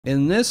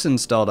In this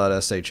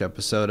Install.sh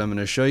episode, I'm going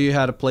to show you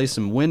how to play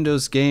some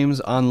Windows games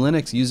on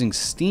Linux using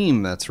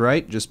Steam. That's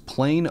right, just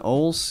plain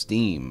old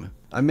Steam.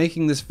 I'm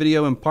making this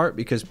video in part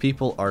because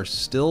people are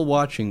still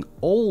watching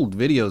old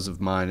videos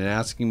of mine and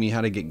asking me how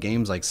to get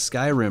games like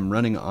Skyrim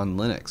running on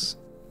Linux.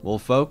 Well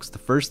folks, the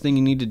first thing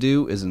you need to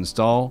do is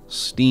install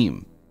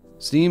Steam.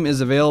 Steam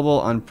is available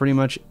on pretty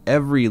much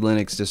every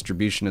Linux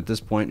distribution at this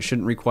point. It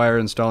shouldn't require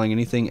installing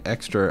anything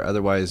extra,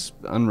 otherwise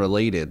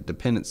unrelated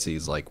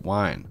dependencies like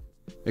Wine.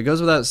 It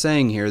goes without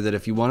saying here that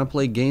if you want to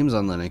play games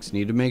on Linux, you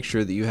need to make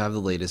sure that you have the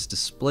latest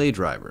display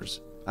drivers.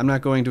 I'm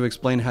not going to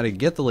explain how to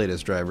get the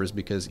latest drivers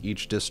because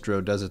each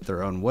distro does it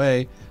their own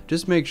way,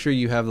 just make sure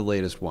you have the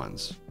latest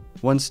ones.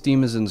 Once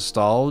Steam is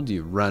installed,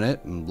 you run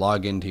it and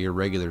log into your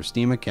regular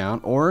Steam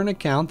account or an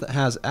account that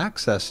has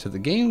access to the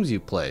games you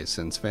play,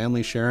 since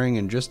family sharing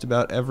and just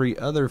about every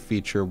other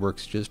feature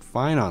works just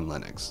fine on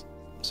Linux.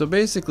 So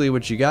basically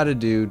what you gotta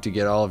do to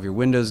get all of your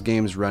Windows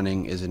games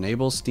running is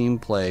enable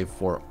SteamPlay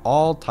for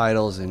all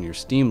titles in your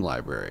Steam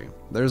library.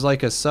 There's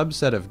like a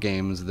subset of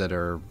games that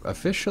are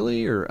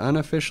officially or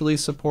unofficially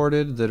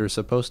supported that are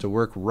supposed to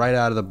work right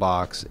out of the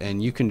box,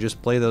 and you can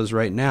just play those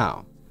right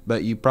now.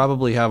 But you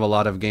probably have a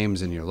lot of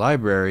games in your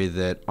library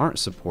that aren't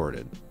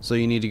supported, so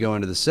you need to go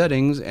into the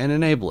settings and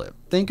enable it.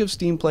 Think of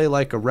SteamPlay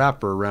like a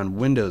wrapper around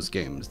Windows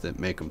games that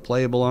make them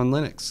playable on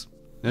Linux.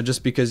 Now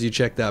just because you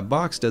check that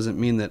box doesn't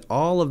mean that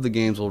all of the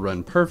games will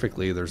run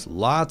perfectly. There's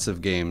lots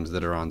of games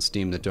that are on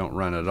Steam that don't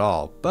run at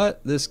all, but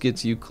this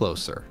gets you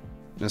closer.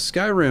 Now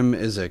Skyrim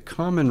is a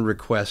common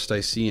request I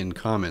see in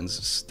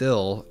comments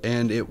still,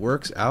 and it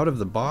works out of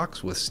the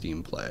box with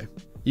SteamPlay.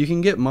 You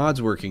can get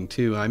mods working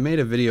too. I made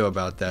a video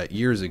about that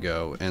years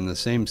ago, and the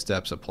same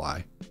steps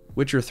apply.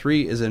 Witcher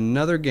 3 is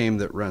another game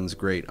that runs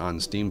great on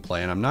SteamPlay,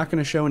 and I'm not going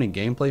to show any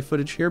gameplay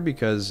footage here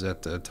because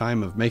at the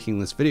time of making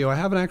this video I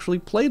haven't actually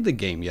played the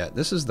game yet.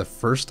 This is the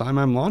first time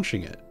I'm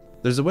launching it.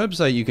 There's a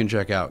website you can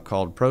check out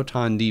called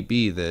Proton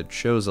that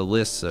shows a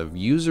list of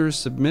users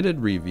submitted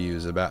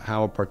reviews about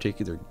how a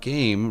particular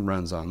game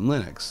runs on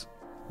Linux.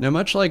 Now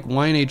much like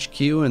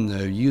WineHQ and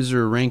the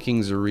user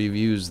rankings or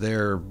reviews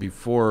there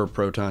before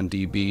Proton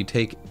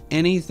take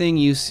anything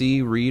you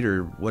see, read,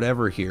 or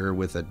whatever here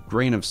with a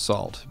grain of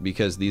salt,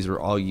 because these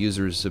are all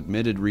users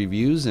submitted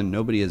reviews and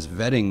nobody is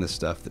vetting the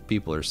stuff that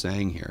people are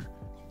saying here.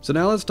 So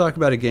now let's talk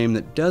about a game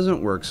that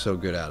doesn't work so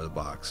good out of the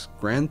box,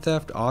 Grand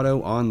Theft Auto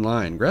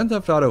Online. Grand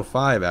Theft Auto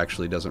 5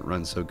 actually doesn't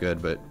run so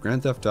good, but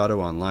Grand Theft Auto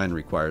Online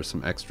requires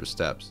some extra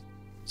steps.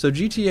 So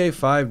GTA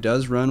 5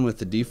 does run with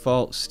the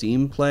default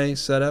SteamPlay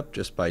setup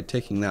just by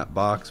ticking that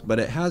box, but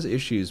it has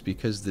issues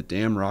because the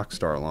damn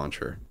Rockstar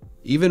launcher.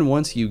 Even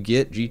once you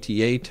get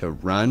GTA to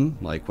run,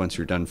 like once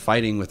you're done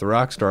fighting with the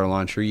Rockstar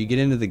launcher, you get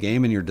into the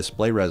game and your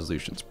display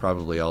resolution's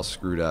probably all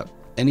screwed up.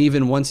 And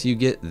even once you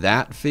get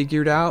that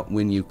figured out,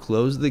 when you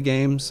close the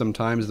game,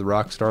 sometimes the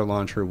Rockstar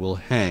launcher will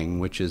hang,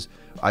 which is,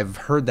 I've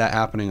heard that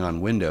happening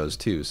on Windows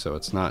too, so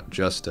it's not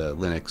just a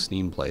Linux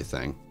SteamPlay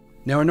thing.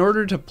 Now in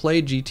order to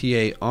play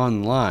GTA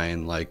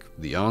Online, like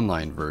the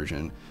online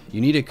version, you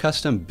need a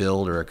custom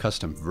build or a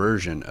custom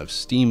version of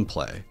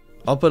SteamPlay.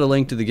 I'll put a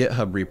link to the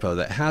GitHub repo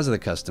that has the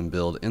custom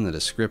build in the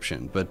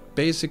description, but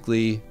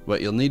basically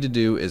what you'll need to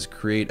do is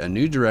create a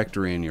new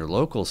directory in your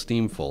local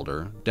Steam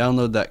folder,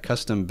 download that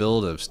custom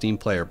build of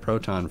SteamPlay or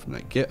Proton from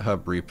that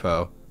GitHub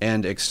repo,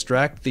 and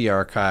extract the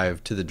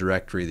archive to the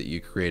directory that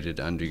you created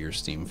under your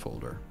Steam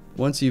folder.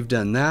 Once you've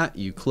done that,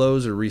 you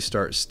close or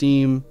restart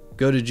Steam,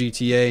 go to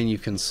GTA, and you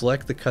can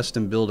select the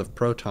custom build of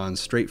Proton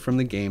straight from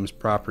the game's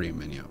property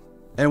menu.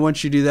 And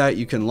once you do that,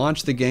 you can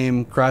launch the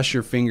game, cross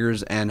your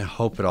fingers, and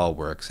hope it all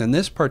works. In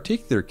this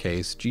particular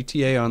case,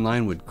 GTA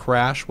Online would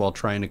crash while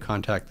trying to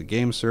contact the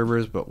game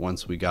servers, but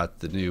once we got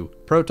the new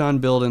Proton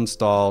build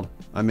installed,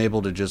 I'm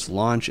able to just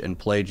launch and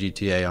play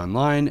GTA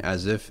Online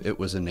as if it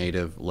was a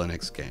native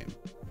Linux game.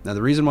 Now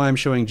the reason why I'm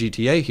showing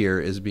GTA here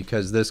is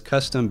because this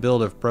custom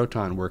build of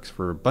Proton works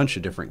for a bunch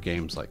of different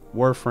games like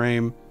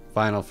Warframe,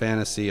 Final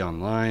Fantasy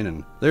Online,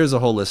 and there's a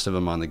whole list of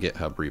them on the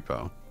GitHub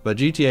repo. But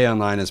GTA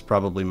Online is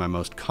probably my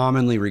most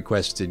commonly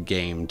requested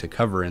game to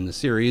cover in the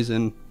series,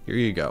 and here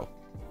you go.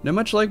 Now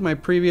much like my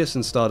previous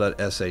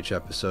Install.sh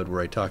episode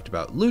where I talked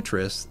about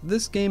Lutris,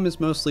 this game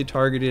is mostly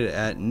targeted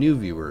at new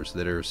viewers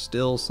that are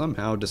still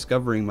somehow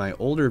discovering my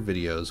older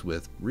videos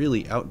with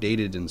really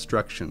outdated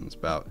instructions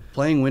about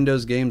playing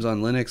Windows games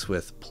on Linux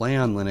with Play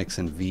on Linux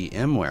and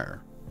VMware.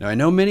 Now I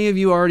know many of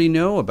you already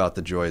know about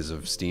the joys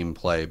of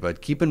SteamPlay,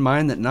 but keep in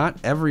mind that not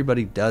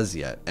everybody does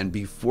yet, and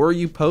before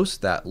you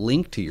post that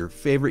link to your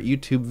favorite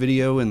YouTube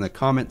video in the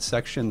comment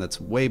section that's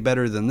way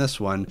better than this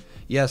one,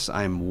 yes,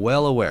 I'm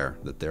well aware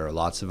that there are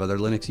lots of other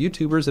Linux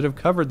YouTubers that have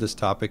covered this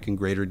topic in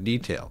greater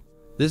detail.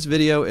 This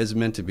video is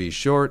meant to be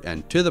short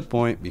and to the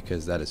point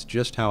because that is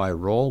just how I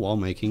roll while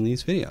making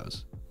these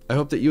videos. I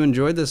hope that you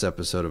enjoyed this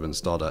episode of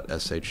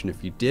Install.sh, and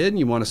if you did and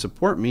you want to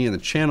support me and the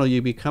channel,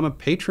 you become a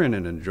patron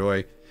and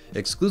enjoy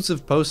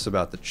exclusive posts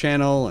about the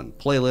channel and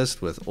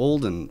playlist with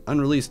old and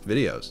unreleased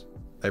videos.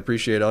 I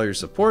appreciate all your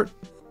support,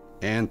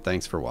 and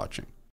thanks for watching.